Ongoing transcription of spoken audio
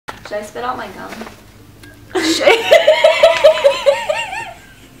Should I spit out my gum?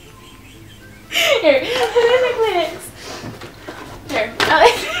 Here, put it in the Kleenex. Here.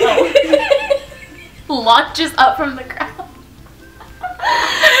 Oh. Launches up from the ground.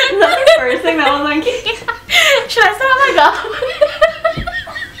 Is that the first thing that was on camera? Should I spit out my gum?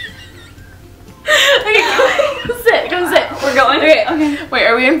 Okay, go sit. Go sit. We're going? Okay. Wait,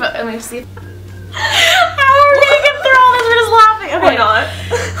 are we in? Let me see. How are we gonna get through all this? We're just laughing. Okay. Why not?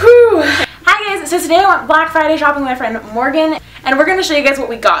 Whew. Hi guys, so today I went Black Friday shopping with my friend Morgan, and we're gonna show you guys what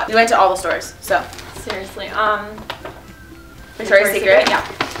we got. We went to all the stores, so. Seriously, Victoria's Secret? Yeah.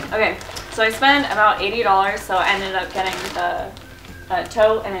 Okay, so I spent about $80, so I ended up getting the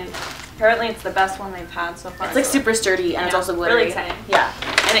tote, and apparently it's the best one they've had so far. It's like super sturdy, and it's also glittery. Really exciting. Yeah.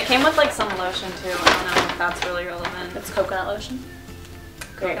 And it came with like some lotion too. I don't know if that's really relevant. It's coconut lotion.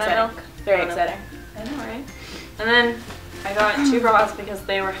 Very Coconut exciting. milk? Very exciting. I know, right? And then I got 2 bras because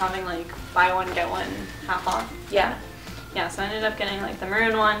they were having like buy one get one half off. Yeah. Yeah, so I ended up getting like the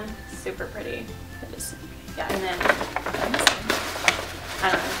maroon one, super pretty. It is. Yeah, and then I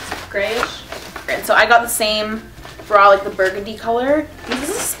don't know, it's grayish. And so I got the same bra, like the burgundy color. This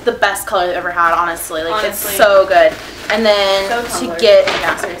is the best color I've ever had, honestly. Like it's so good. And then to get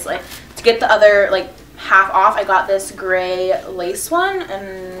the other like half off, I got this gray lace one,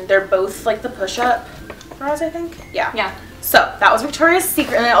 and they're both like the push-up bras, I think. Yeah. Yeah. So that was Victoria's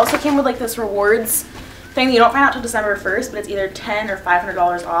Secret, and it also came with like this rewards thing that you don't find out till December 1st, but it's either $10 or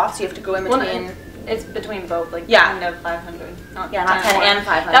 $500 off, so you have to go in between. Well, it's between both, like 10 to 500. Not 10 and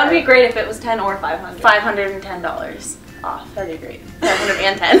 500. That would be great if it was 10 or 500. $510 off. That'd be great.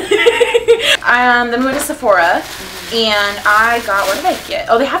 510. Then we went to Sephora, and I got, what did I get?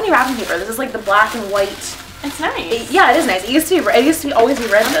 Oh, they have new wrapping paper. This is like the black and white. It's nice. Yeah, it is nice. It used to be always be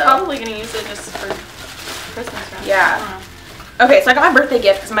red though. I'm probably gonna use it just for Christmas. Right? Yeah. Okay, so I got my birthday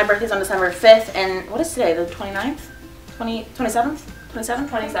gift because my birthday's on December 5th, and what is today? The 29th? 27th? 27?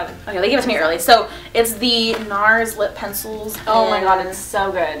 27. Okay, they gave it to me early. So it's the NARS lip pencils. Oh my god, it's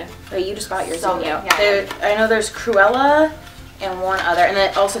so good. Wait, you just got yours, so didn't you? Yeah. I know there's Cruella and one other, and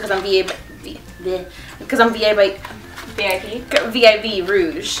then also because I'm VIB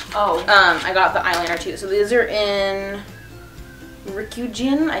Rouge. Oh. I got the eyeliner too. So these are in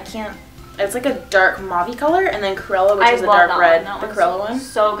Rikujin. I can't. It's like a dark mauve color, and then Cruella, which is a dark red. The Cruella one.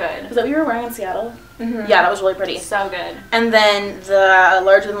 So good. Was that what you were wearing in Seattle? Mm-hmm. Yeah, that was really pretty. So good. And then the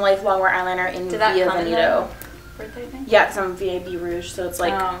larger than life long wear eyeliner in Via Veneto. Birthday thing? Yeah, because I'm VIB Rouge, so it's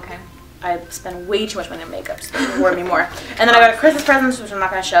like. Oh, okay. I spend way too much money on makeup, so it reward me more. And then I got a Christmas present, which I'm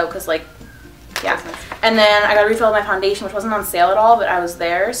not going to show because, like, yeah. Christmas. And then I got a refill of my foundation, which wasn't on sale at all, but I was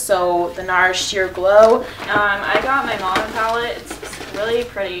there. So the NARS Sheer Glow. I got my Mom palette. It's really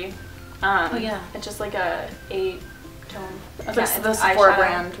pretty. Oh, yeah. It's just like a 8-tone. That's the Sephora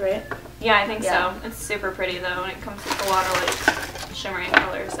brand, right? Yeah, I think so. It's super pretty, though, and it comes with a lot of, like, shimmering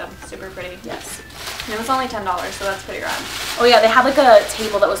colors, so super pretty. Yes. And it was only $10, so that's pretty rad. Oh, yeah, they had, like, a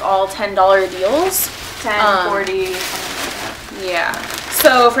table that was all $10 deals. 10, 40, something like that. Yeah.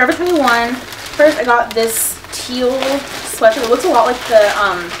 So, Forever 21, first I got this teal sweatshirt. It looks a lot like the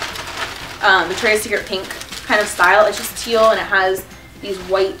Victoria's Secret pink kind of style. It's just teal, and it has these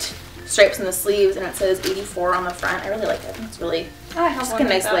white stripes in the sleeves, and it says 84 on the front. I really like it. I think it's really just like a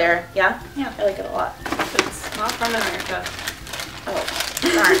nice layer. Yeah? Yeah. I like it a lot. It's not from America. Oh,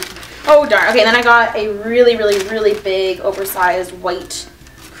 darn. Oh, darn. Okay, and then I got a really, really, really big, oversized white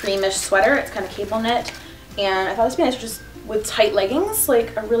creamish sweater. It's kind of cable knit, and I thought this would be nice just with tight leggings,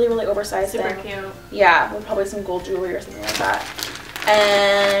 like a really, really oversized Super thing. cute. Yeah, with probably some gold jewelry or something like that.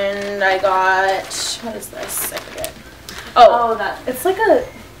 And I got, what is this? I forget. Oh, that. It's like a,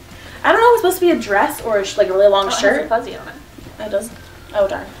 I don't know if it's supposed to be a dress or like a really long shirt. It has a fuzzy on it. It does? Oh,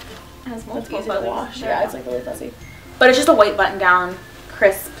 darn. It has multiple It's easy to wash. fuzzies. Yeah, it's like really fuzzy. But it's just a white button down,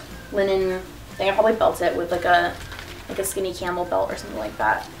 crisp linen thing. I probably belt it with like a skinny camel belt or something like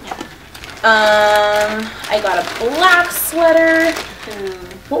that. Yeah. I got a black sweater.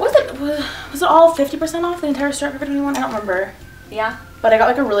 What was it? Was it all 50% off the entire store for 21? I don't remember. Yeah. But I got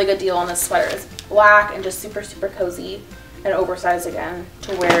like a really good deal on this sweater. It's black and just super, super cozy and oversized again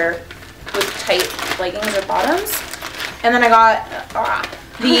to wear with tight leggings or bottoms. And then I got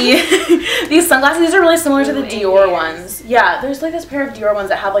these sunglasses. These are really similar to the Dior ones. Yeah, there's like this pair of Dior ones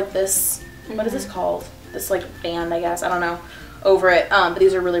that have like this, what is this called? This like band, I guess. I don't know. Over it. But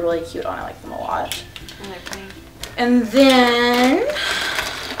these are really, really cute on. I like them a lot. And they're pretty. And then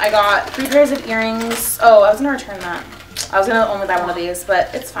I got 3 pairs of earrings. Oh, I was going to return that. I was going to only buy one of these,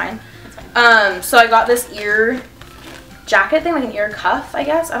 but it's fine. It's fine. So I got this ear jacket thing, like an ear cuff, I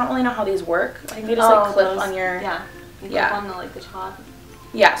guess. I don't really know how these work. I think they just like clip on your... Yeah. You clip on the, like, the top.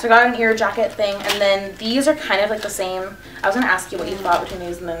 Yeah, so I got an ear jacket thing, and then these are kind of like the same. I was gonna ask you what you thought between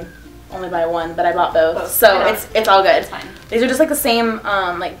these and then only buy one, but I bought both. So it's all good. It's fine. These are just like the same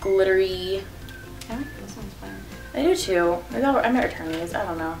like glittery. I like this one's fine. I do too. Maybe I might return these. I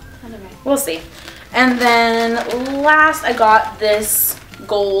don't know. That's okay. We'll see. And then last I got this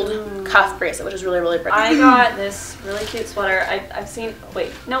gold cuff bracelet, which is really, really pretty. I got this really cute sweater. I've seen,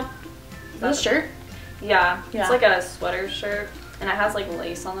 wait, nope. Is that a shirt? Yeah. It's like a sweater shirt, and it has like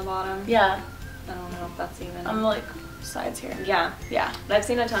lace on the bottom. Yeah. I don't know if that's even. On the like sides here. Yeah. Yeah. But I've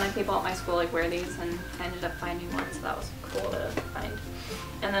seen a ton of people at my school like wear these, and I ended up finding one, so that was cool to find.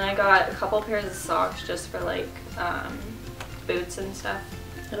 And then I got a couple pairs of socks just for like boots and stuff.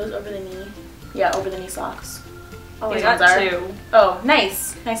 Are those over the knee? Yeah, over the knee socks. Oh, These I got two. Oh,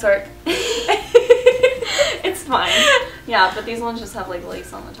 nice. Nice work. It's fine. Yeah, but these ones just have like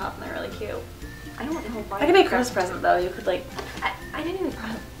lace on the top and they're really cute. I don't know why. That could be a Christmas present though. You could like. I didn't even.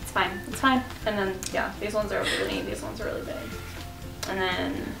 It's fine. It's fine. And then yeah, these ones are over the knee. These ones are really big. And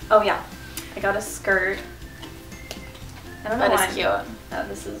then oh yeah, I got a skirt. I don't know why. That is cute.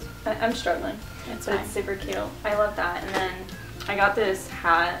 This is. I'm struggling. It's but it's super cute. I love that. And then I got this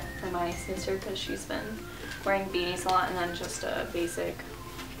hat for my sister because she's been wearing beanies a lot, and then just a basic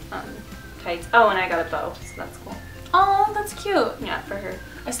tights. Oh, and I got a bow, so that's cool. Oh, that's cute. Yeah, for her.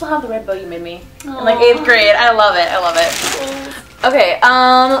 I still have the red bow you made me in like 8th grade. I love it. I love it. Okay,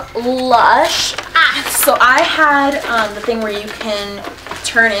 Lush. So I had the thing where you can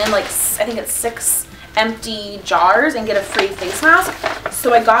turn in like I think it's 6 empty jars and get a free face mask.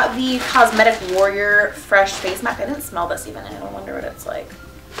 So I got the Cosmetic Warrior Fresh Face Mask. I didn't smell this even, and I wonder what it's like.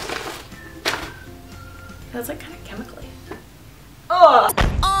 It's like kind of chemically. Oh.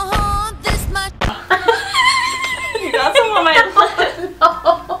 This much. You got some on my lip. No.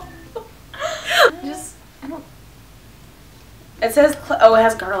 I don't. It says oh, it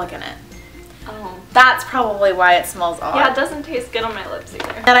has garlic in it. Oh. That's probably why it smells odd. Yeah, it doesn't taste good on my lips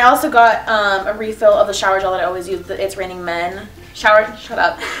either. And I also got a refill of the shower gel that I always use. It's Raining Men. Shut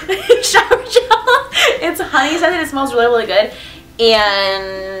up. Shower gel. It's honey scented. It smells really, really good.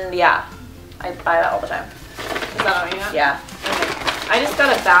 And yeah, I buy that all the time. Is that all you got? Yeah. Okay. I just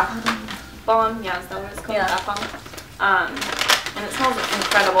got a bath bomb. Yeah, is that what it's called? Yeah. Bath bomb. And it smells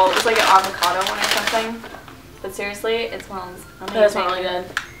incredible. It's like an avocado one or something. But seriously, it smells amazing. It smells really good.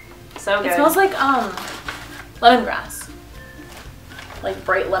 So good. It smells like lemongrass. Like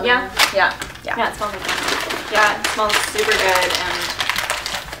bright lemon. Yeah. Yeah. Yeah, it smells like that. Yeah, it smells super good,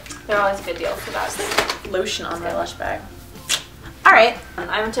 and they're always a good deal for that. Lotion on my Lush bag. Alright.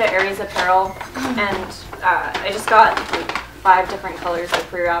 I went to Aries Apparel, and I just got like 5 different colors of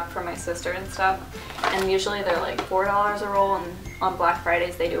pre-wrap for my sister and stuff. And usually they're like $4 a roll, and on Black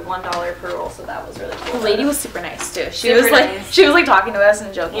Fridays they do $1 per roll, so that was really cool. The lady was super nice too. She was like talking to us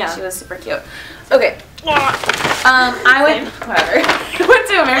and joking. Yeah. She was super cute. Okay. I went whatever. I went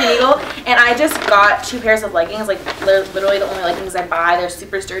to American Eagle and I just got 2 pairs of leggings. Like they're literally the only leggings I buy. They're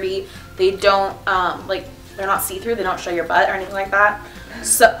super sturdy. They don't like they're not see-through. They don't show your butt or anything like that.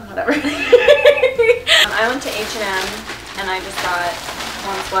 So whatever. I went to H&M and I just got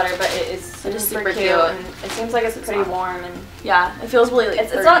one sweater, but it is super cute, and it seems like it's pretty warm, and yeah, it feels really.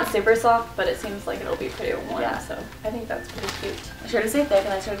 It's not super soft, but it seems like it'll be pretty warm. Yeah, so I think that's pretty cute. I started to say thick,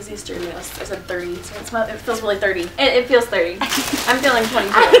 and I started to say sturdy. I said 30, so it feels really 30. It feels 30. I'm feeling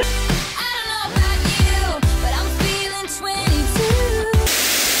 22. I don't know about you, but I'm feeling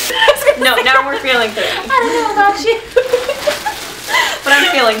 22. No, now we're feeling 30. I don't know about you. But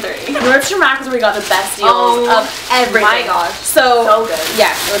I'm feeling 30. Nordstrom Rack is where we got the best deals of everything. My gosh. So good.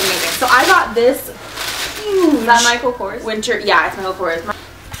 Yeah, it was amazing. So I got this huge. Is that Michael Kors? Winter. Yeah, it's Michael Kors.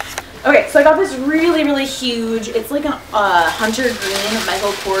 Okay, so I got this really, really huge. It's like a hunter green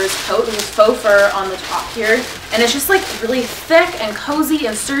Michael Kors coat with faux fur on the top here, and it's just like really thick and cozy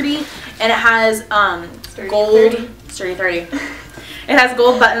and sturdy, and it has sturdy 30. It has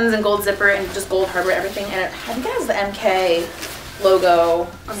gold buttons and gold zipper and just gold hardware everything, and I think it has the MK logo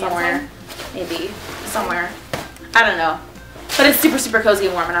somewhere, maybe somewhere. I don't know, but it's super, super cozy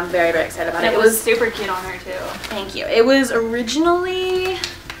and warm, and I'm very, very excited about it. It was super cute on her too. Thank you. It was originally.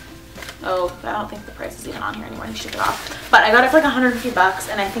 Oh, I don't think the price is even on here anymore. I should get off. But I got it for like $150,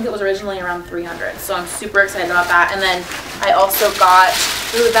 and I think it was originally around $300. So I'm super excited about that. And then I also got.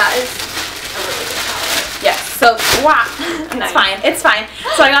 Ooh, that is a really good palette. Yes. So wow, Nice. It's fine.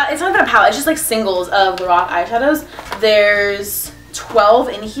 So I got. It's not even a palette. It's just like singles of the Rock eyeshadows. There's 12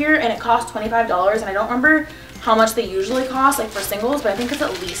 in here, and it cost $25. And I don't remember how much they usually cost, like for singles, but I think it's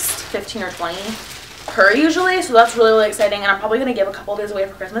at least 15 or 20. Per usually, so that's really, really exciting, and I'm probably gonna give a couple of these away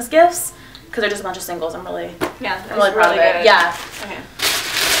for Christmas gifts because they're just a bunch of singles. I'm really proud of it. Yeah. Okay.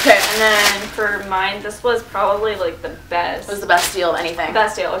 Okay. And then for mine, this was probably like the best. It was the best deal of anything.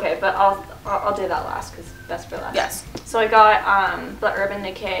 Best deal, okay, but I'll do that last because best for last. Yes. So I got the Urban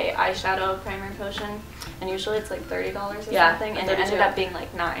Decay eyeshadow primer potion, and usually it's like $30 or something, and it ended up being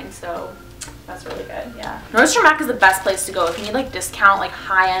like $9, so that's really good. Yeah. Nordstrom Rack is the best place to go if you need like discount, like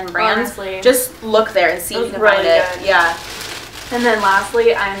high-end brands. Honestly. Just look there and see if you can really find it. good. Yeah. And then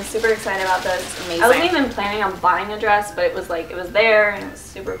lastly, I'm super excited about this. Amazing. I wasn't even planning on buying a dress, but it was there and it was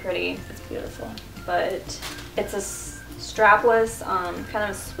super pretty. It's beautiful. But it's a strapless, kind of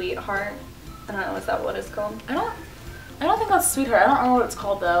a sweetheart. I don't know, is that what it's called? I don't think that's sweetheart. I don't know what it's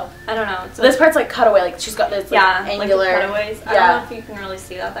called though. I don't know. So this part's like cutaway, like she's got this like angular. Like the cutaways. I don't know if you can really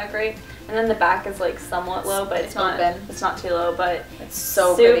see that great. And then the back is like somewhat low, but it's not too low, but it's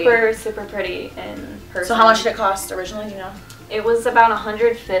so super pretty in person. So how much did it cost originally, do you know? It was about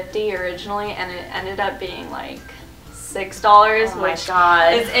 $150 originally, and it ended up being like $6, oh my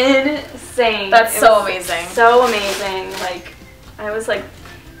God. Is insane. That's so amazing. So amazing. Like, I was like,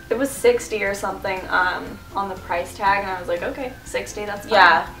 it was $60 or something on the price tag, and I was like, okay, $60, that's fine.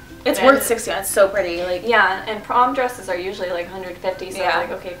 Yeah. It's worth $60. It's so pretty. Like, yeah, and prom dresses are usually like $150, so I was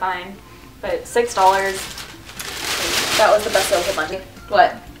like, okay, fine. But $6. That was the best deal for money.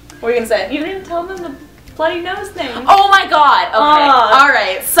 What? What were you gonna say? You didn't tell them the bloody nose thing. Oh my God. Okay. All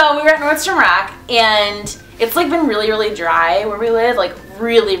right. So we were at Nordstrom Rack, and it's like been really dry where we live. Like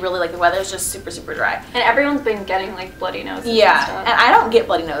really like the weather's just super dry. And everyone's been getting like bloody noses. Yeah. And stuff. And I don't get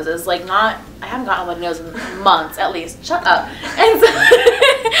bloody noses. Like I haven't gotten a bloody nose in months at least. Shut up. And so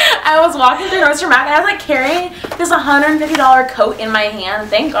I was walking through Nordstrom Rack, and I was like carrying this $150 coat in my hand.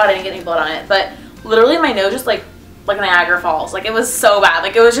 Thank God I didn't get any blood on it. But literally my nose just like Niagara Falls. Like it was so bad.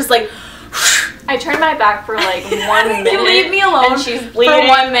 Like it was just like. I turned my back for like 1 minute. You leave me alone and she's bleeding for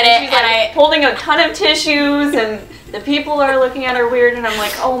 1 minute, and she's like holding a ton of tissues, and the people are looking at her weird, and I'm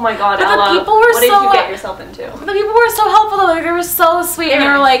like, oh my God, but Ella, the people were what did you get yourself into? The people were so helpful though. Like, they were so sweet, and they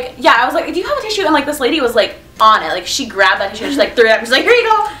were like, yeah. I was like, do you have a tissue? And like this lady was like on it. Like she grabbed that tissue and she like threw it up. She's like, here you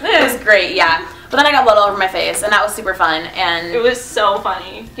go. It was great, yeah. But then I got blood all over my face, and that was super fun. And it was so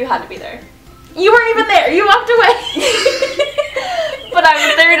funny. You had to be there. You weren't even there. You walked away. But I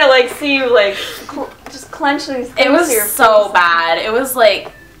was there to like see you like just clench these things. It was to your so face. bad. It was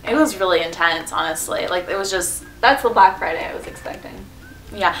like, it was really intense, honestly. Like it was just. That's the Black Friday I was expecting.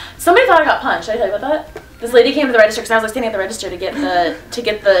 Yeah. Somebody thought I got punched. Did I tell you about that? This lady came to the register because I was like standing at the register to get the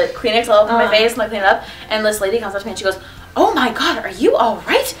Kleenex all over my face and like clean it up. And this lady comes up to me and she goes, "Oh my God, are you all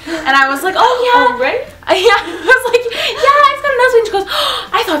right?" And I was like, "Oh yeah." All right? Yeah. I was like, "Yeah, I've got a nose bleed." And she goes, "Oh,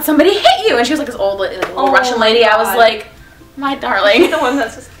 I thought somebody hit you." And she was like this old, like, little Russian lady. I was like, "My darling." The one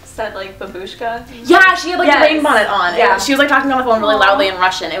that said like babushka. Yeah, she had like the rain bonnet on. Yeah. She was like talking on the phone really loudly in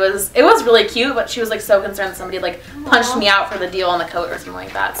Russian. It was really cute, but she was like so concerned that somebody like punched me out for the deal on the coat or something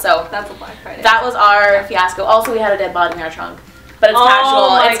like that. So that's a Black Friday. That was our fiasco. Also, we had a dead body in our trunk, but it's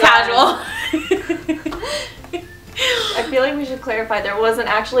casual. It's casual. I feel like we should clarify there wasn't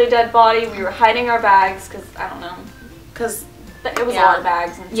actually a dead body. We were hiding our bags because I don't know. Because it was a lot of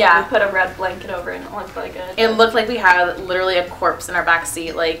bags, and so we put a red blanket over it, and it looked really good. It looked like we had literally a corpse in our back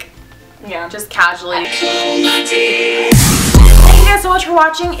seat, like just casually. Thank you guys so much for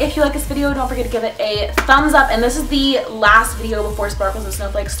watching. If you like this video, don't forget to give it a thumbs up. And this is the last video before Sparkles and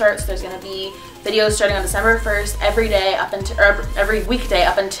Snowflakes starts. There's gonna be videos starting on December 1st every day up until every weekday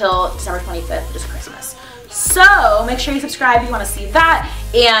up until December 25th, which is Christmas. So make sure you subscribe if you want to see that,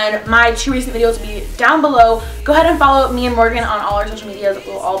 and my 2 recent videos will be down below. Go ahead and follow me and Morgan on all our social medias. It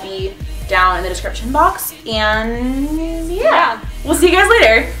will all be down in the description box, and yeah. We'll see you guys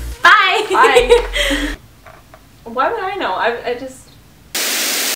later. Bye. Bye. Why would I know? I just